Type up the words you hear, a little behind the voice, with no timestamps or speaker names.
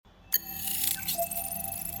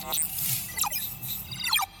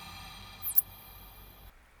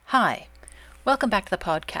Hi, welcome back to the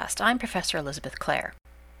podcast. I'm Professor Elizabeth Clare.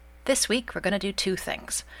 This week we're going to do two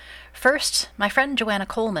things. First, my friend Joanna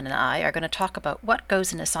Coleman and I are going to talk about what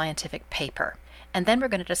goes in a scientific paper, and then we're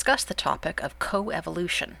going to discuss the topic of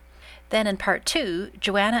coevolution. Then in part two,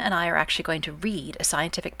 Joanna and I are actually going to read a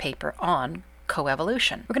scientific paper on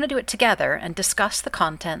coevolution. We're going to do it together and discuss the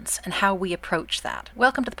contents and how we approach that.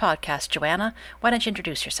 Welcome to the podcast, Joanna. Why don't you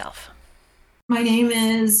introduce yourself? My name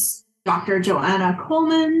is Dr. Joanna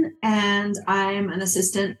Coleman, and I'm an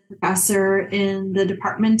assistant professor in the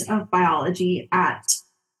Department of Biology at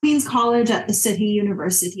Queen's College at the City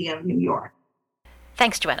University of New York.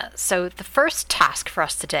 Thanks, Joanna. So the first task for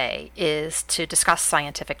us today is to discuss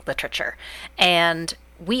scientific literature. And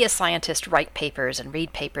we as scientists write papers and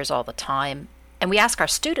read papers all the time, and we ask our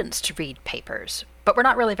students to read papers, but we're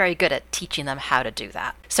not really very good at teaching them how to do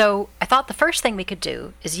that. So I thought the first thing we could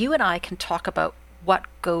do is you and I can talk about what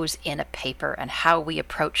goes in a paper and how we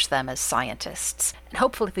approach them as scientists. And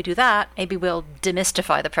hopefully if we do that, maybe we'll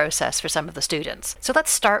demystify the process for some of the students. So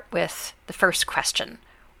let's start with the first question.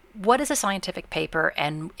 What is a scientific paper?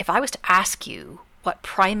 And if I was to ask you what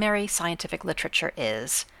primary scientific literature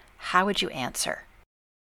is, how would you answer?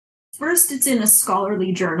 First, it's in a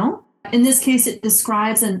scholarly journal. In this case, it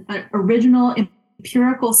describes an original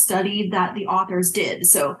empirical study that the authors did.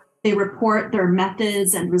 So they report their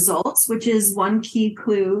methods and results, which is one key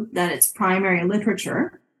clue that it's primary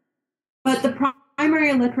literature. But the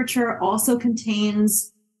primary literature also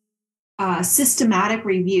contains systematic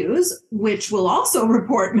reviews, which will also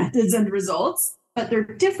report methods and results, but they're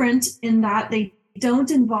different in that they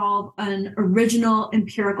don't involve an original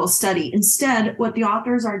empirical study. Instead, what the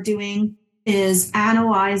authors are doing is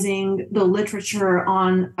analyzing the literature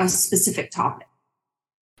on a specific topic.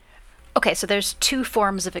 Okay, so there's two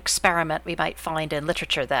forms of experiment we might find in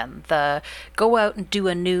literature then. The go out and do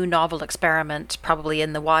a new novel experiment, probably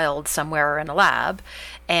in the wild somewhere or in a lab,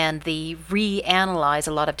 and the reanalyze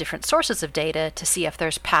a lot of different sources of data to see if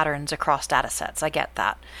there's patterns across data sets. I get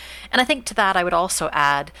that. And I think to that I would also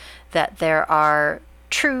add that there are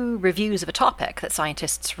true reviews of a topic that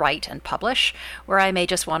scientists write and publish, where I may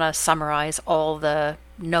just want to summarize all the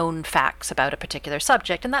known facts about a particular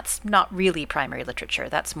subject, and that's not really primary literature,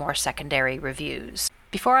 that's more secondary reviews.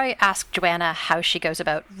 Before I ask Joanna how she goes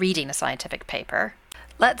about reading a scientific paper,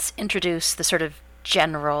 let's introduce the sort of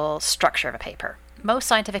general structure of a paper. Most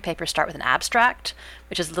scientific papers start with an abstract,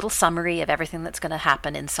 which is a little summary of everything that's going to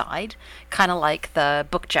happen inside, kind of like the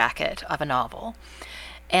book jacket of a novel.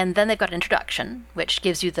 And then they've got an introduction, which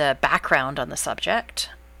gives you the background on the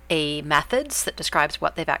subject, a methods that describes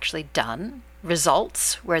what they've actually done,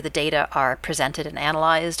 results where the data are presented and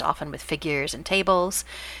analyzed, often with figures and tables,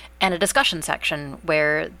 and a discussion section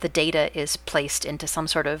where the data is placed into some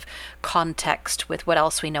sort of context with what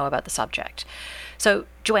else we know about the subject. So,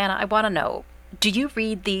 Joanna, I want to know, do you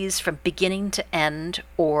read these from beginning to end,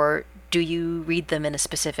 or do you read them in a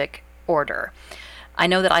specific order? I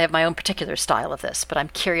know that I have my own particular style of this, but I'm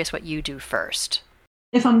curious what you do first.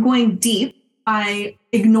 If I'm going deep, I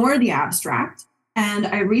ignore the abstract and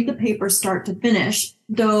I read the paper start to finish,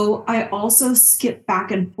 though I also skip back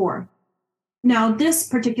and forth. Now, this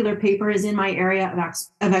particular paper is in my area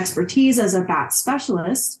of expertise as a bat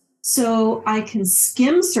specialist, so I can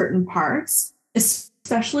skim certain parts,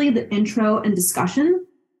 especially the intro and discussion.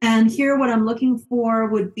 And here what I'm looking for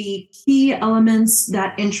would be key elements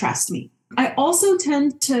that interest me. I also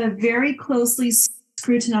tend to very closely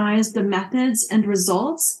scrutinize the methods and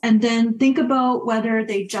results, and then think about whether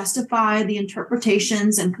they justify the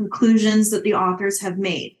interpretations and conclusions that the authors have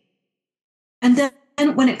made. And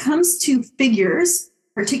then when it comes to figures,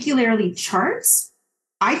 particularly charts,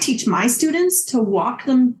 I teach my students to walk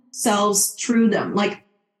themselves through them, like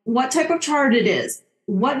what type of chart it is,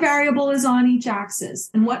 what variable is on each axis,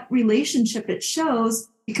 and what relationship it shows,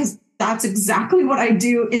 because that's exactly what I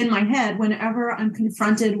do in my head whenever I'm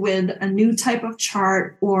confronted with a new type of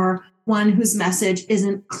chart or one whose message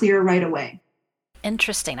isn't clear right away.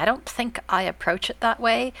 Interesting. I don't think I approach it that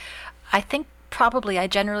way. I think probably I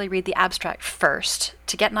generally read the abstract first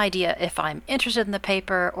to get an idea if I'm interested in the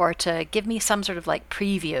paper or to give me some sort of like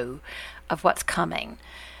preview of what's coming.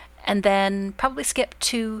 And then probably skip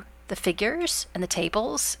to the figures and the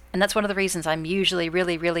tables. And that's one of the reasons I'm usually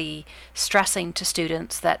really stressing to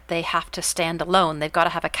students that they have to stand alone. They've got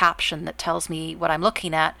to have a caption that tells me what I'm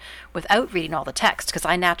looking at without reading all the text, because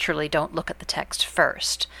I naturally don't look at the text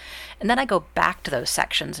first. And then I go back to those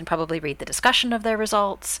sections and probably read the discussion of their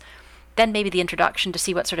results, then maybe the introduction to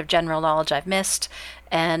see what sort of general knowledge I've missed,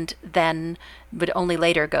 and then would only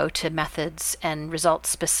later go to methods and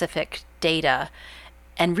results-specific data.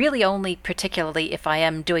 And really only particularly if I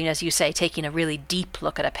am doing, as you say, taking a really deep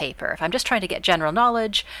look at a paper. If I'm just trying to get general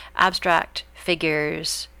knowledge, abstract,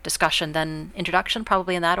 figures, discussion, then introduction,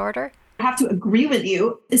 probably in that order. I have to agree with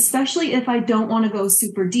you, especially if I don't want to go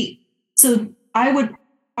super deep. So I would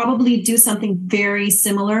probably do something very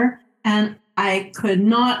similar. And I could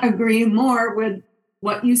not agree more with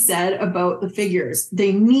what you said about the figures.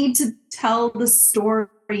 They need to tell the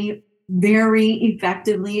story very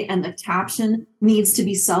effectively, and the caption needs to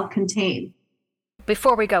be self-contained.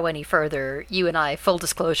 Before we go any further, you and I, full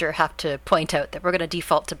disclosure, have to point out that we're going to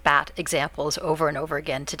default to bat examples over and over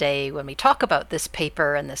again today when we talk about this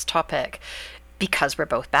paper and this topic, because we're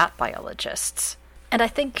both bat biologists. And I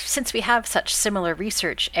think since we have such similar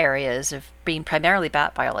research areas of being primarily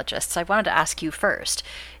bat biologists, I wanted to ask you first,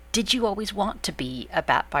 did you always want to be a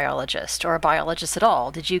bat biologist or a biologist at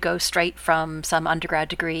all? Did you go straight from some undergrad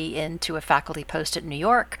degree into a faculty post at New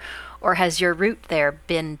York, or has your route there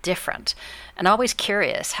been different? And I'm always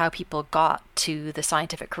curious how people got to the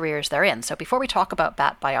scientific careers they're in. So before we talk about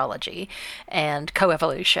bat biology and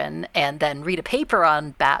coevolution and then read a paper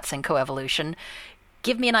on bats and coevolution,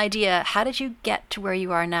 give me an idea, how did you get to where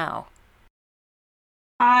you are now?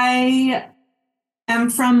 I am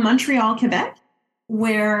from Montreal, Quebec,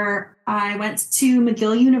 where I went to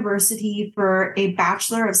McGill University for a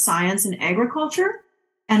Bachelor of Science in Agriculture,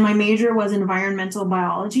 and my major was environmental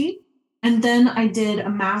biology. And then I did a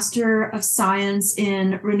Master of Science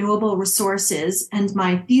in Renewable Resources, and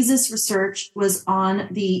my thesis research was on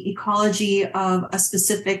the ecology of a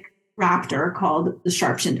specific raptor called the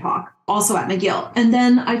sharp-shinned hawk, also at McGill. And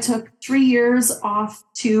then I took 3 years off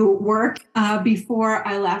to work before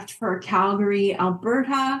I left for Calgary,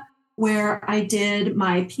 Alberta, where I did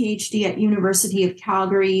my PhD at University of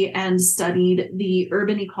Calgary and studied the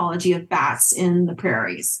urban ecology of bats in the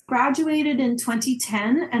prairies. Graduated in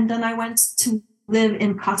 2010, and then I went to live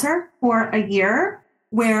in Qatar for a year,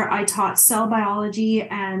 where I taught cell biology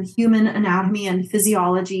and human anatomy and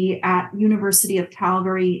physiology at University of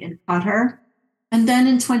Calgary in Qatar. And then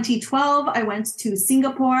in 2012, I went to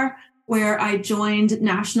Singapore, where I joined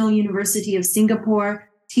National University of Singapore,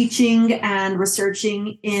 teaching and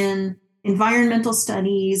researching in environmental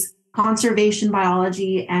studies, conservation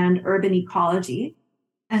biology, and urban ecology.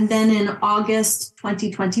 And then in August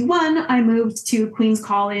 2021, I moved to Queen's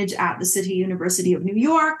College at the City University of New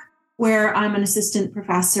York, where I'm an assistant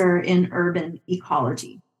professor in urban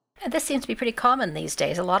ecology. And this seems to be pretty common these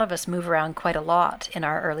days. A lot of us move around quite a lot in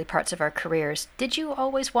our early parts of our careers. Did you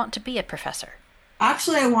always want to be a professor?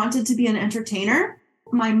 Actually, I wanted to be an entertainer.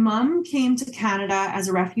 My mom came to Canada as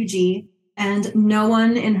a refugee, and no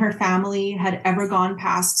one in her family had ever gone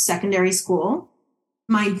past secondary school.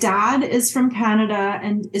 My dad is from Canada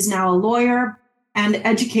and is now a lawyer, and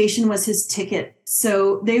education was his ticket.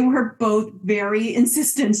 So they were both very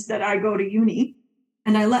insistent that I go to uni,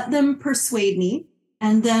 and I let them persuade me.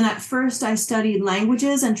 And then at first I studied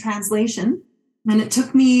languages and translation, and it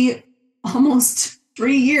took me almost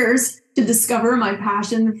 3 years to discover my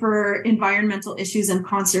passion for environmental issues and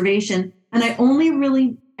conservation. And I only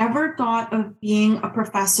really ever thought of being a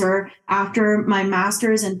professor after my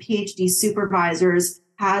master's and PhD supervisors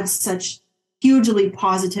had such hugely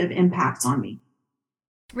positive impacts on me.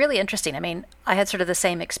 Really interesting. I mean, I had sort of the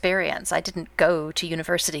same experience. I didn't go to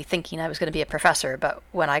university thinking I was going to be a professor, but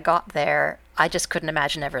when I got there, I just couldn't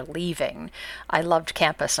imagine ever leaving. I loved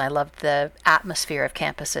campus and I loved the atmosphere of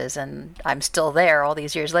campuses, and I'm still there all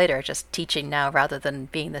these years later, just teaching now rather than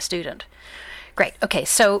being the student. Great. Okay,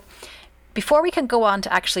 so before we can go on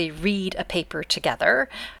to actually read a paper together,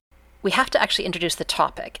 we have to actually introduce the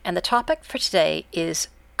topic. And the topic for today is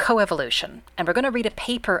coevolution. And we're going to read a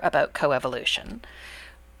paper about coevolution.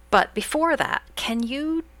 But before that, can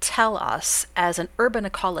you tell us, as an urban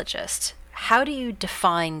ecologist, how do you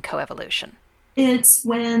define coevolution? It's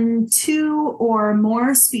when two or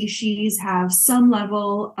more species have some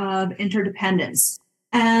level of interdependence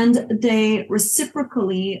and they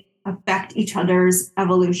reciprocally affect each other's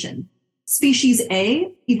evolution. Species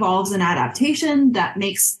A evolves an adaptation that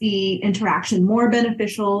makes the interaction more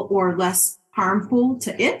beneficial or less harmful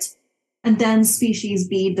to it, and then species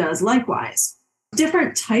B does likewise.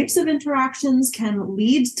 Different types of interactions can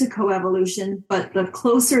lead to coevolution, but the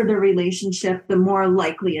closer the relationship, the more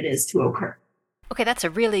likely it is to occur. Okay, that's a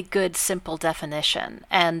really good, simple definition.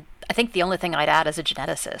 And I think the only thing I'd add as a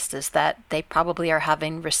geneticist is that they probably are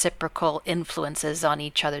having reciprocal influences on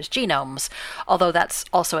each other's genomes, although that's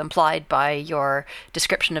also implied by your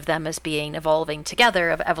description of them as being evolving together.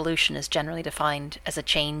 Of evolution is generally defined as a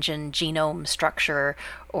change in genome structure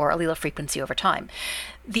or allele frequency over time.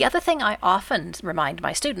 The other thing I often remind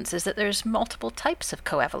my students is that there's multiple types of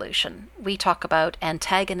coevolution. We talk about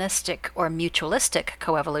antagonistic or mutualistic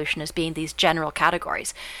coevolution as being these general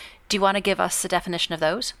categories. Do you want to give us a definition of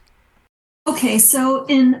those? Okay, so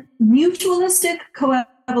in mutualistic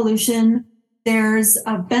coevolution, there's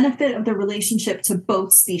a benefit of the relationship to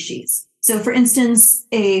both species. So, for instance,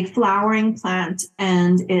 a flowering plant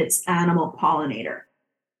and its animal pollinator.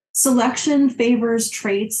 Selection favors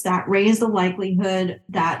traits that raise the likelihood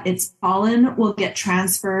that its pollen will get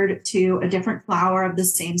transferred to a different flower of the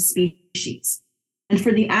same species. And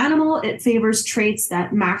for the animal, it favors traits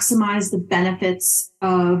that maximize the benefits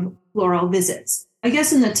of floral visits. I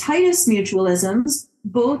guess in the tightest mutualisms,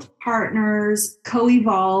 both partners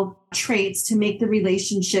co-evolve traits to make the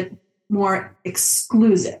relationship more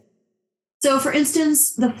exclusive. So for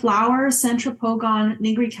instance, the flower Centropogon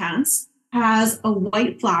nigricans has a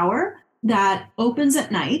white flower that opens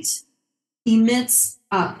at night, emits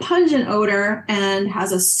a pungent odor, and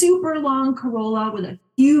has a super long corolla with a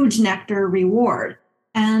huge nectar reward.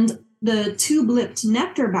 And the tube-lipped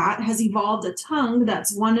nectar bat has evolved a tongue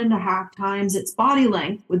that's 1.5 times its body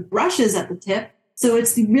length with brushes at the tip. So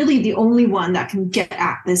it's really the only one that can get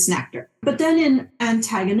at this nectar. But then in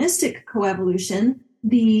antagonistic coevolution,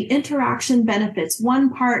 the interaction benefits one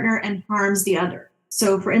partner and harms the other.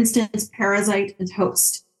 So for instance, parasite and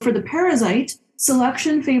host. For the parasite,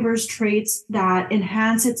 selection favors traits that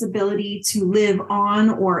enhance its ability to live on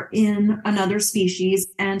or in another species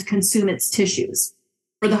and consume its tissues.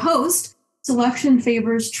 For the host, selection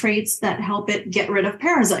favors traits that help it get rid of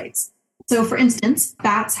parasites. So for instance,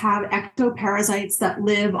 bats have ectoparasites that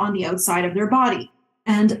live on the outside of their body,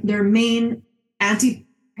 and their main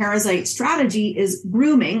anti-parasite strategy is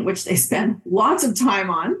grooming, which they spend lots of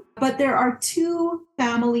time on. But there are 2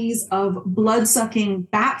 families of blood-sucking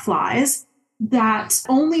bat flies that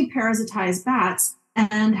only parasitize bats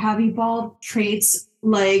and have evolved traits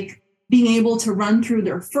like being able to run through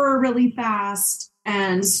their fur really fast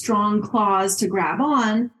and strong claws to grab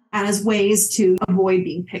on as ways to avoid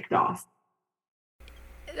being picked off.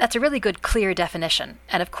 That's a really good, clear definition.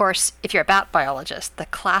 And of course, if you're a bat biologist, the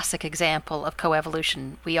classic example of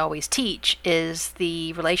coevolution we always teach is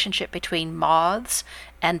the relationship between moths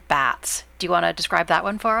and bats. Do you want to describe that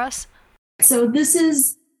one for us? So this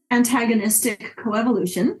is antagonistic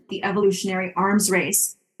coevolution, the evolutionary arms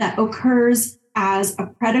race that occurs as a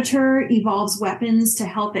predator evolves weapons to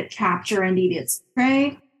help it capture and eat its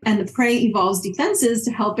prey, and the prey evolves defenses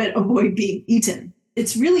to help it avoid being eaten.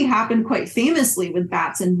 It's really happened quite famously with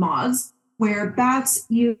bats and moths, where bats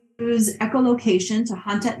use echolocation to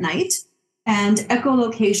hunt at night, and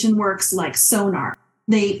echolocation works like sonar.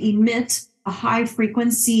 They emit a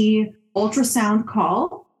high-frequency ultrasound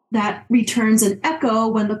call that returns an echo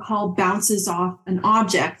when the call bounces off an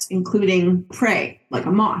object, including prey, like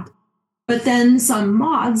a moth. But then some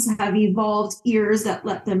moths have evolved ears that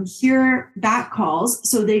let them hear bat calls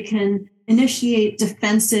so they can initiate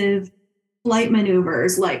defensive flight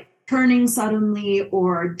maneuvers like turning suddenly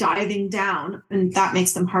or diving down, and that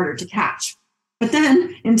makes them harder to catch. But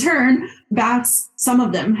then, in turn, bats, some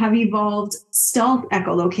of them, have evolved stealth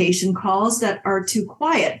echolocation calls that are too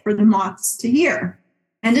quiet for the moths to hear.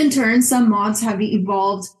 And in turn, some moths have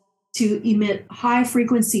evolved to emit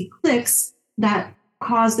high-frequency clicks that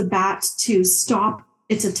cause the bat to stop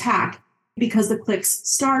its attack because the clicks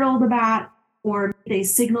startle the bat, or they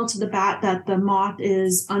signal to the bat that the moth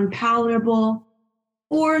is unpalatable,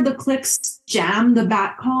 or the clicks jam the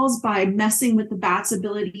bat calls by messing with the bat's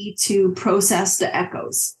ability to process the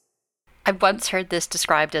echoes. I once heard this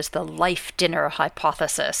described as the life dinner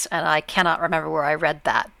hypothesis, and I cannot remember where I read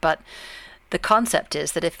that, but the concept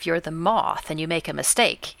is that if you're the moth and you make a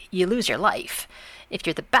mistake, you lose your life. If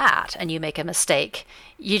you're the bat and you make a mistake,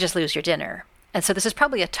 you just lose your dinner. And so this is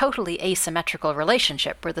probably a totally asymmetrical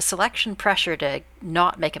relationship where the selection pressure to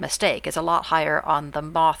not make a mistake is a lot higher on the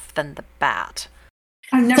moth than the bat.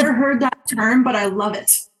 I've never heard that term, but I love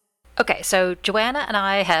it. Okay, so Joanna and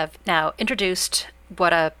I have now introduced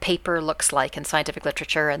what a paper looks like in scientific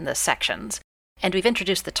literature and the sections. And we've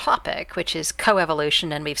introduced the topic, which is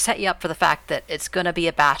coevolution, and we've set you up for the fact that it's going to be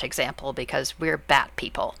a bat example because we're bat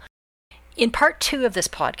people. In part 2 of this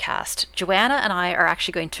podcast, Joanna and I are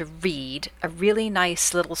actually going to read a really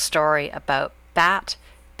nice little story about bat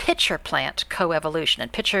pitcher plant coevolution.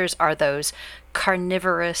 And pitchers are those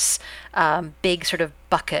carnivorous, big sort of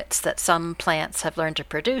buckets that some plants have learned to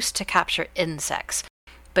produce to capture insects.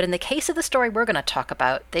 But in the case of the story we're going to talk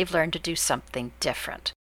about, they've learned to do something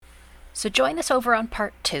different. So join us over on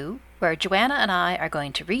part 2, where Joanna and I are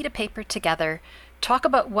going to read a paper together, talk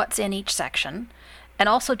about what's in each section, and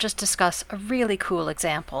also just discuss a really cool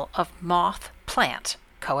example of moth-plant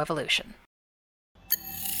coevolution.